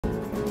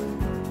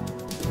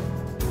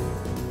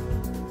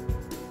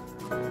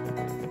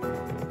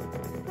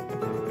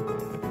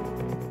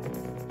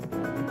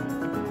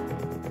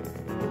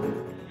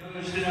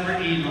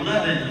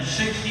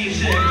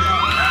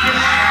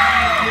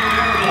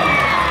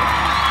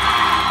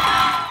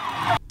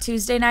11:66.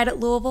 Tuesday night at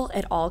Louisville,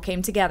 it all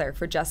came together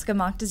for Jessica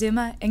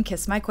Moctezuma and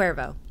Kiss My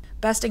Cuervo.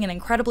 Besting an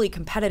incredibly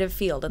competitive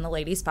field in the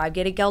ladies'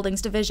 5-gated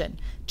geldings division,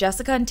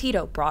 Jessica and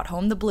Tito brought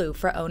home the blue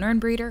for owner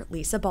and breeder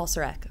Lisa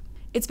Balsarek.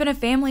 It's been a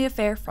family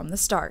affair from the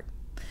start.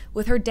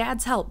 With her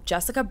dad's help,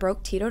 Jessica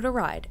broke Tito to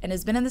ride and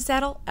has been in the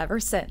saddle ever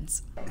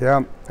since.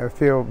 Yeah, I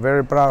feel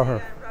very proud of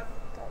her,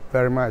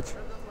 very much.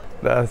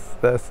 That's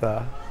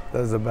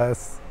the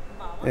best,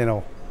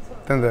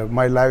 thing of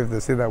my life to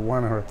see that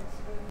won her.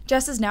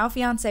 Jess's now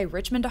fiance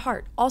Richmond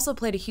DeHart also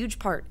played a huge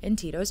part in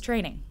Tito's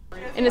training.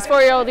 In his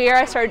 4-year-old year,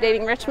 I started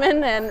dating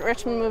Richmond, and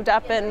Richmond moved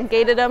up and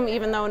gated him,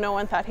 even though no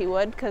one thought he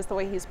would because the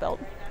way he's built.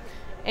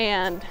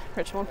 And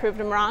Richmond proved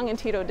him wrong, and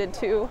Tito did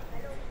too.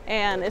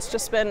 And it's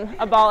just been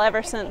a ball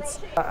ever since.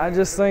 I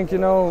just think, we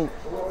owe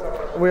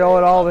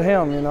it all to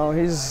him.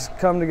 He's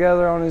come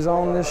together on his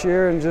own this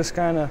year and just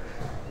kind of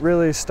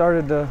really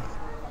started to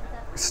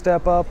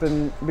step up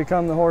and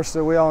become the horse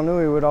that we all knew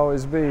he would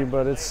always be,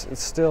 but it's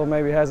still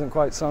maybe hasn't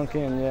quite sunk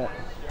in yet.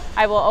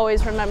 I will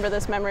always remember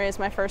this memory as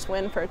my first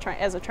win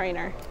as a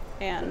trainer,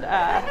 and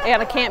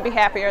I can't be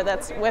happier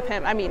that's with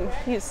him. I mean,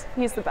 he's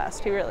the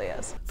best, he really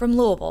is. From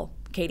Louisville,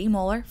 Katie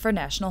Moeller for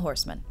National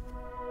Horseman.